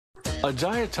A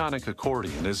diatonic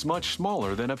accordion is much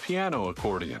smaller than a piano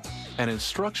accordion and is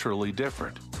structurally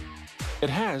different. It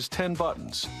has 10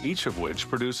 buttons, each of which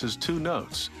produces 2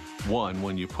 notes, one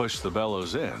when you push the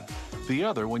bellows in, the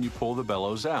other when you pull the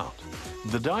bellows out.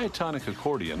 The diatonic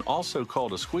accordion, also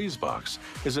called a squeeze box,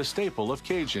 is a staple of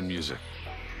Cajun music.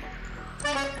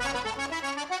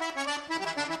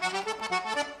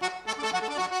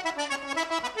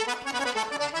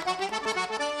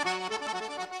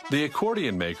 The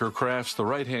accordion maker crafts the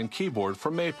right-hand keyboard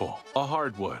from maple, a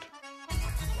hardwood.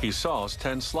 He saws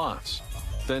 10 slots,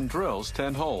 then drills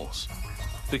 10 holes.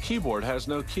 The keyboard has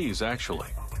no keys, actually.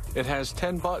 It has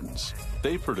 10 buttons.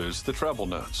 They produce the treble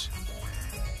notes.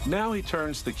 Now he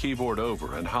turns the keyboard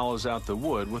over and hollows out the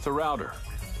wood with a router.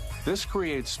 This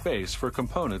creates space for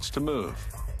components to move.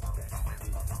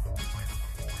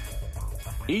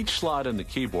 Each slot in the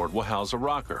keyboard will house a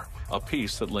rocker, a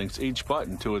piece that links each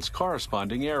button to its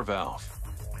corresponding air valve.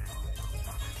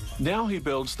 Now he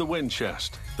builds the wind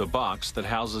chest, the box that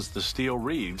houses the steel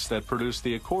reeds that produce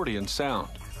the accordion sound.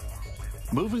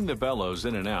 Moving the bellows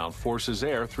in and out forces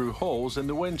air through holes in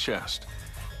the wind chest.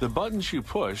 The buttons you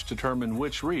push determine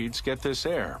which reeds get this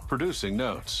air, producing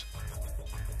notes.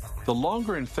 The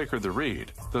longer and thicker the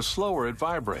reed, the slower it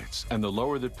vibrates and the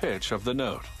lower the pitch of the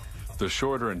note. The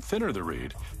shorter and thinner the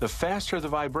reed, the faster the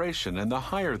vibration and the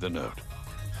higher the note.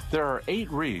 There are 8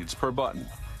 reeds per button.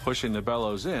 Pushing the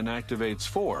bellows in activates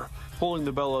 4, pulling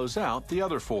the bellows out the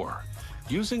other 4.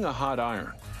 Using a hot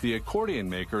iron, the accordion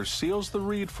maker seals the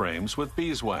reed frames with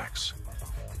beeswax.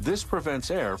 This prevents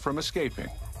air from escaping.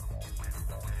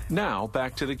 Now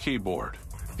back to the keyboard.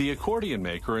 The accordion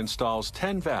maker installs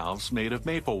 10 valves made of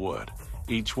maple wood.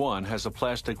 Each one has a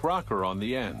plastic rocker on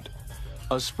the end.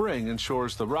 A spring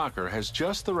ensures the rocker has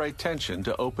just the right tension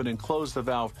to open and close the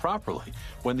valve properly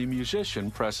when the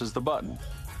musician presses the button.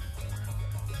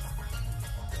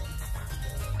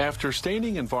 After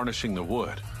staining and varnishing the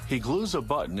wood, he glues a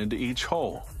button into each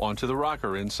hole onto the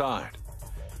rocker inside.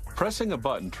 Pressing a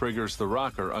button triggers the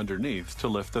rocker underneath to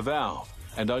lift the valve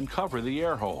and uncover the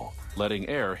air hole, letting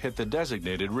air hit the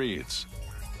designated reeds.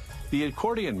 The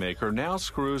accordion maker now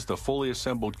screws the fully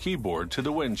assembled keyboard to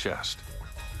the wind chest.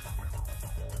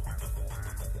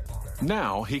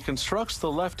 Now he constructs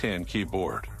the left-hand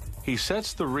keyboard. He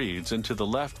sets the reeds into the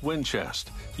left wind chest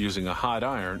using a hot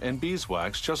iron and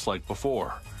beeswax just like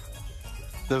before.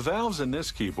 The valves in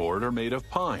this keyboard are made of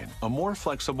pine, a more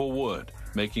flexible wood,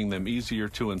 making them easier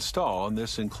to install in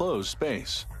this enclosed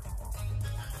space.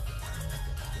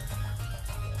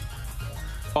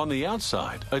 On the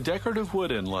outside, a decorative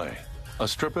wood inlay, a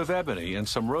strip of ebony and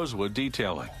some rosewood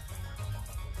detailing.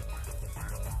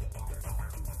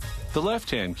 The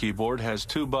left-hand keyboard has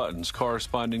 2 buttons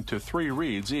corresponding to 3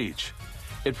 reeds each.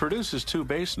 It produces 2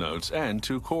 bass notes and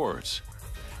 2 chords.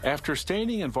 After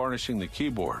staining and varnishing the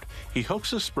keyboard, he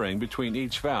hooks a spring between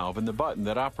each valve and the button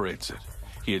that operates it.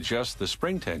 He adjusts the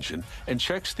spring tension and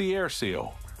checks the air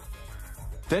seal.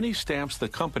 Then he stamps the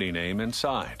company name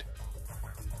inside.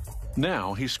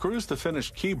 Now he screws the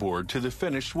finished keyboard to the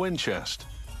finished wind chest.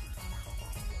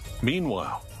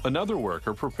 Meanwhile, another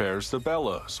worker prepares the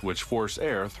bellows, which force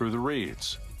air through the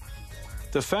reeds.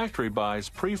 The factory buys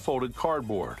pre-folded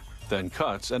cardboard, then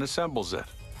cuts and assembles it.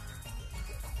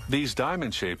 These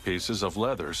diamond-shaped pieces of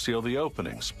leather seal the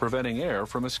openings, preventing air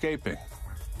from escaping.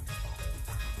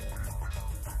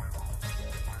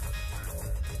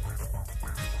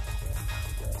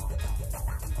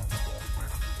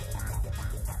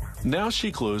 Now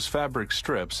she glues fabric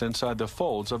strips inside the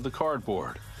folds of the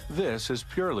cardboard. This is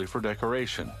purely for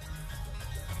decoration.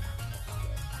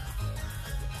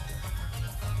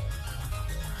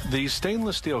 These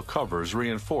stainless steel covers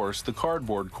reinforce the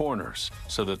cardboard corners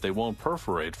so that they won't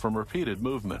perforate from repeated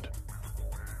movement.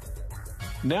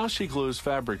 Now she glues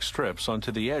fabric strips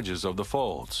onto the edges of the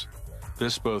folds.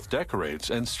 This both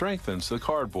decorates and strengthens the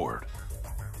cardboard.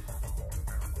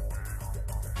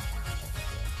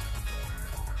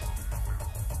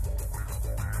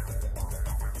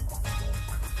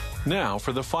 Now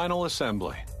for the final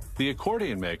assembly. The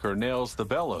accordion maker nails the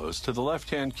bellows to the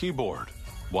left-hand keyboard.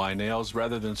 Why nails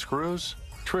rather than screws?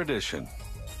 Tradition.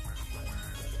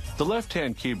 The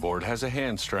left-hand keyboard has a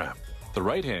hand strap, the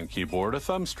right-hand keyboard a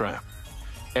thumb strap.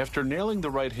 After nailing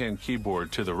the right-hand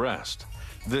keyboard to the rest,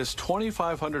 this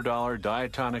 $2,500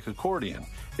 diatonic accordion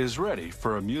is ready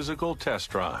for a musical test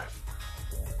drive.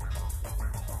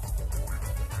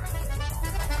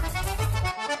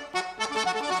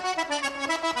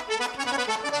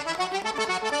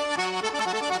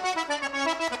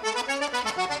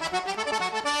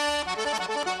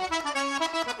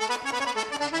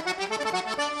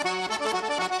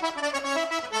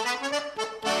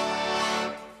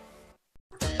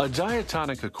 A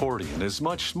diatonic accordion is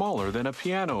much smaller than a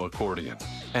piano accordion,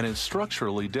 and is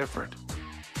structurally different.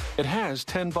 It has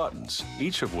 10 buttons,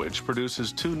 each of which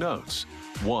produces 2 notes,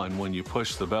 one when you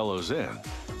push the bellows in,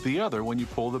 the other when you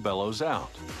pull the bellows out.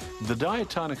 The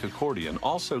diatonic accordion,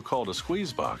 also called a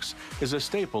squeeze box, is a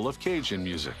staple of Cajun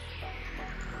music.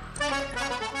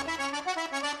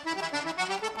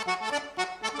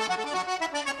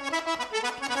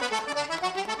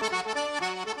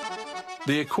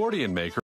 The accordion maker